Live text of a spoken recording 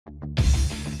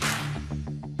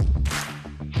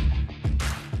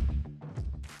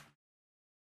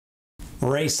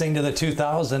Racing to the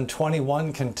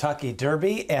 2021 Kentucky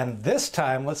Derby, and this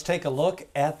time let's take a look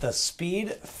at the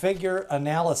speed figure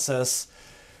analysis.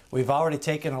 We've already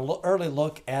taken an early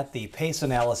look at the pace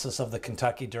analysis of the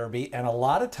Kentucky Derby, and a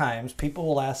lot of times people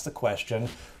will ask the question,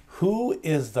 who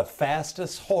is the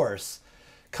fastest horse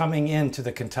coming into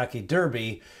the Kentucky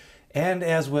Derby? And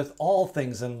as with all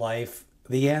things in life,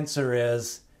 the answer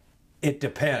is it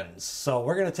depends. So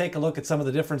we're going to take a look at some of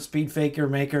the different speed figure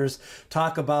makers,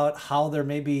 talk about how they're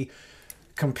maybe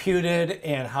computed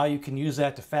and how you can use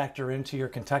that to factor into your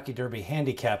Kentucky Derby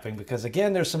handicapping. Because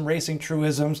again, there's some racing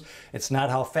truisms. It's not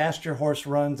how fast your horse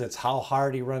runs, it's how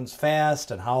hard he runs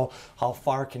fast and how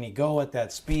far can he go at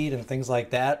that speed and things like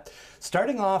that.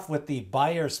 Starting off with the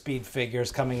Beyer Speed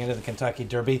Figures coming into the Kentucky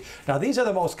Derby. Now these are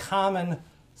the most common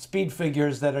speed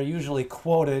figures that are usually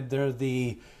quoted. They're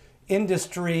the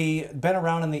industry, been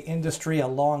around in the industry a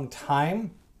long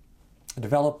time,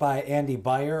 developed by Andy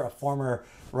Beyer, a former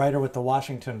writer with the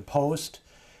Washington Post,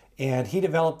 and he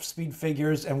developed speed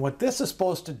figures. And what this is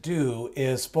supposed to do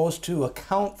is supposed to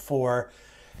account for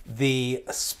the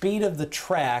speed of the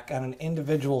track on an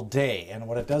individual day. And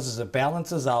what it does is it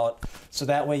balances out so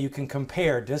that way you can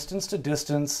compare distance to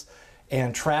distance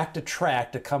and track to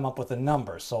track to come up with a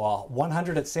number. So a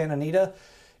 100 at Santa Anita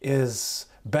is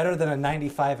better than a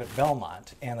 95 at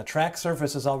Belmont, and the track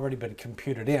surface has already been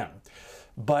computed in.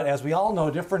 But as we all know,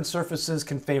 different surfaces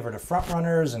can favor the front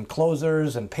runners and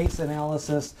closers and pace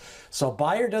analysis. So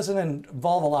Beyer doesn't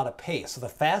involve a lot of pace. So the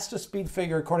fastest speed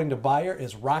figure, according to Beyer,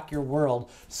 is Rock Your World,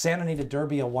 Santa Anita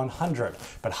Derby, a 100.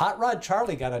 But Hot Rod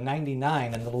Charlie got a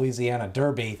 99 in the Louisiana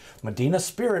Derby. Medina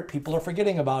Spirit, people are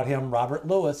forgetting about him. Robert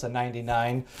Lewis, a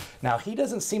 99. Now, he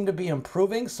doesn't seem to be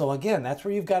improving. So again, that's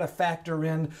where you've got to factor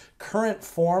in current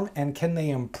form and can they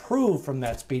improve from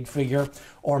that speed figure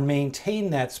or maintain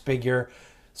that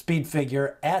speed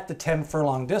figure at the 10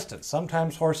 furlong distance.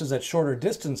 Sometimes horses at shorter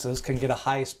distances can get a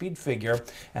high speed figure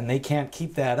and they can't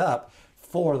keep that up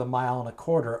for the 1.25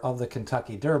 miles of the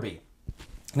Kentucky Derby.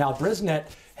 Now Brisnet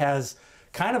has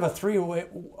kind of a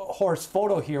three-horse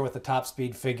photo here with the top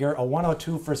speed figure, a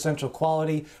 102 for Essential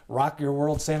Quality, Rock Your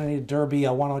World, Santa Anita Derby,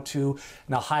 a 102.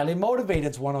 Now Highly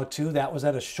Motivated's 102, that was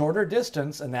at a shorter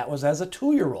distance and that was as a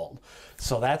 2-year-old.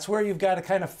 So that's where you've got to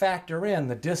kind of factor in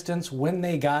the distance when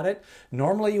they got it.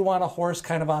 Normally you want a horse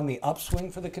kind of on the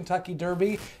upswing for the Kentucky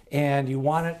Derby and you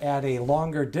want it at a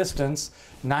longer distance,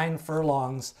 9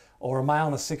 furlongs or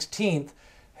 1.16 miles,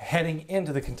 heading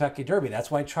into the Kentucky Derby. That's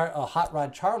why Hot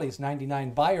Rod Charlie's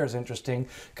 99 Beyer is interesting,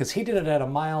 because he did it at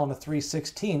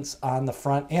 1.316 miles on the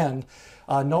front end.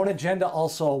 Known Agenda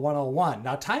also a 101.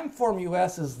 Now Timeform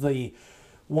US is the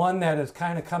one that has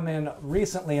kind of come in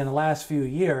recently in the last few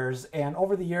years, and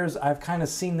over the years I've kind of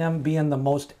seen them being the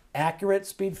most accurate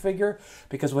speed figure,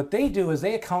 because what they do is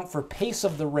they account for pace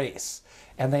of the race,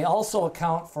 and they also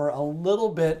account for a little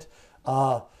bit,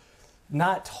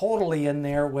 not totally in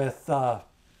there with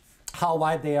how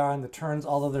wide they are on the turns,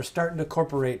 although they're starting to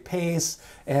incorporate pace,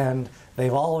 and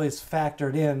they've always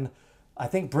factored in, I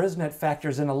think Brisnet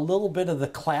factors in a little bit of the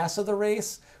class of the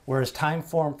race, whereas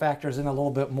Timeform factors in a little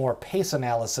bit more pace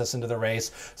analysis into the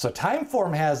race. So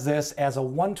Timeform has this as a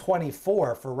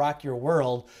 124 for Rock Your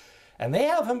World, and they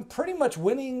have him pretty much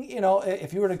winning, you know,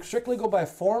 if you were to strictly go by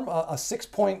form, a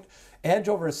 6-point edge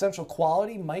over Essential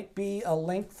Quality might be a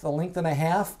length and a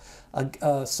half.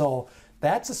 So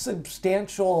that's a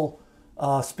substantial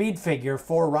speed figure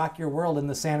for Rock Your World in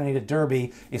the Santa Anita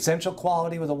Derby. Essential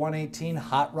Quality with a 118,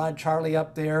 Hot Rod Charlie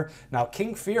up there. Now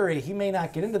King Fury, he may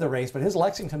not get into the race, but his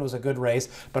Lexington was a good race,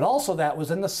 but also that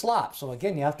was in the slop. So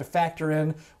again, you have to factor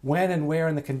in when and where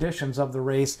in the conditions of the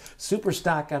race.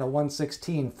 Superstock got a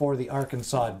 116 for the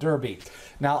Arkansas Derby.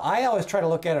 Now I always try to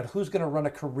look at it, who's going to run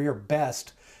a career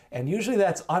best? And usually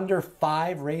that's under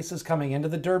 5 races coming into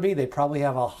the Derby. They probably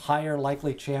have a higher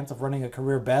likely chance of running a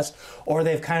career best, or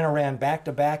they've kind of ran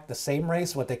back-to-back the same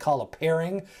race, what they call a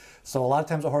pairing. So a lot of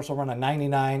times a horse will run a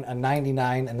 99, a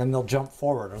 99, and then they'll jump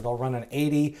forward, or they'll run an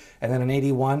 80, and then an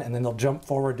 81, and then they'll jump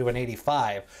forward to an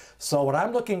 85. So what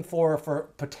I'm looking for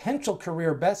potential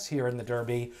career bests here in the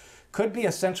Derby could be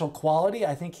Essential Quality.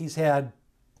 I think he's had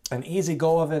an easy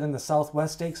go of it in the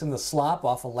Southwest Stakes in the slop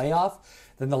off a layoff.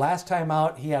 Then the last time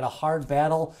out, he had a hard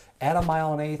battle at 1 1/8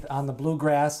 miles on the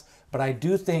bluegrass. But I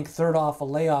do think third off a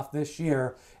layoff this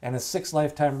year and a 6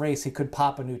 lifetime race, he could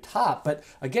pop a new top. But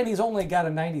again, he's only got a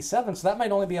 97, so that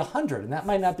might only be 100, and that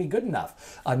might not be good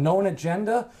enough. A Known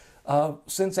Agenda,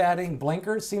 Since adding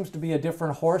blinkers, seems to be a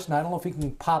different horse. And I don't know if he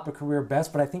can pop a career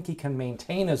best, but I think he can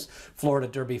maintain his Florida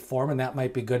Derby form, and that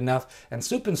might be good enough. And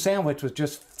Soup and Sandwich with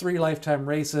just 3 lifetime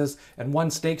races and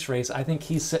 1 stakes race, I think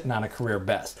he's sitting on a career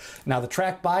best. Now the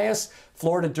track bias,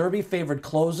 Florida Derby favored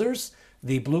closers.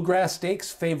 The Bluegrass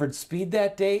Stakes favored speed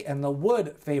that day, and the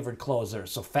Wood favored closers.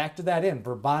 So factor that in.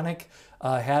 Bourbonic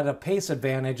had a pace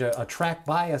advantage, a track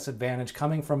bias advantage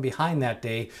coming from behind that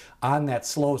day on that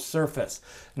slow surface.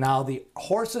 Now the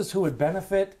horses who would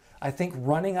benefit, I think,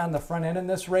 running on the front end in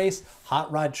this race,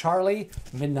 Hot Rod Charlie,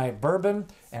 Midnight Bourbon,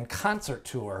 and Concert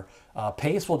Tour.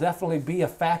 Pace will definitely be a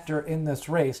factor in this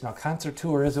race. Now, Concert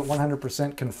Tour isn't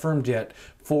 100% confirmed yet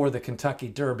for the Kentucky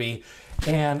Derby.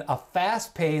 And a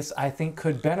fast pace, I think,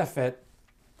 could benefit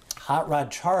Hot Rod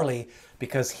Charlie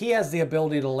because he has the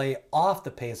ability to lay off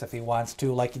the pace if he wants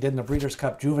to, like he did in the Breeders'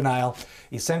 Cup Juvenile.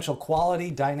 Essential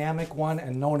Quality, Dynamic One,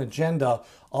 and Known Agenda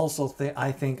also,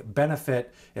 I think,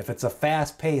 benefit if it's a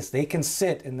fast pace. They can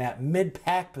sit in that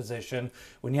mid-pack position.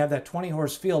 When you have that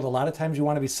 20-horse field, a lot of times you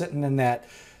want to be sitting in that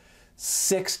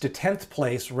 6th to 10th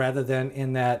place rather than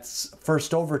in that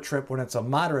first over trip when it's a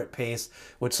moderate pace,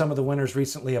 which some of the winners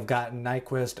recently have gotten.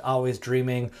 Nyquist, Always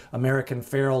Dreaming, American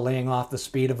Pharoah laying off the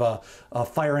speed of a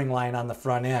firing line on the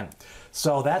front end.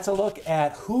 So that's a look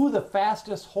at who the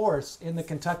fastest horse in the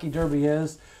Kentucky Derby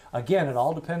is. Again, it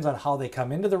all depends on how they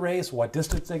come into the race, what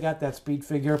distance they got that speed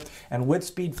figure, and which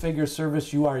speed figure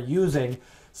service you are using.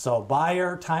 So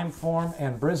Beyer, Timeform,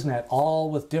 and Brisnet,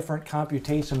 all with different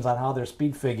computations on how their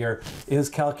speed figure is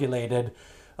calculated.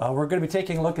 We're going to be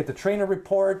taking a look at the trainer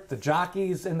report, the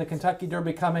jockeys in the Kentucky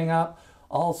Derby coming up.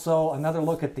 Also, another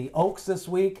look at the Oaks this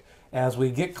week as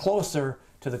we get closer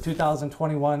to the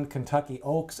 2021 Kentucky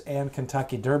Oaks and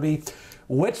Kentucky Derby.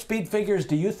 Which speed figures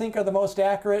do you think are the most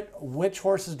accurate? Which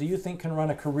horses do you think can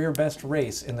run a career best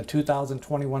race in the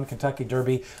 2021 Kentucky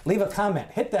Derby? Leave a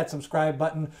comment, hit that subscribe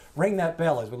button, ring that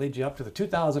bell as we lead you up to the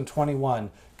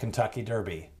 2021 Kentucky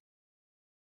Derby.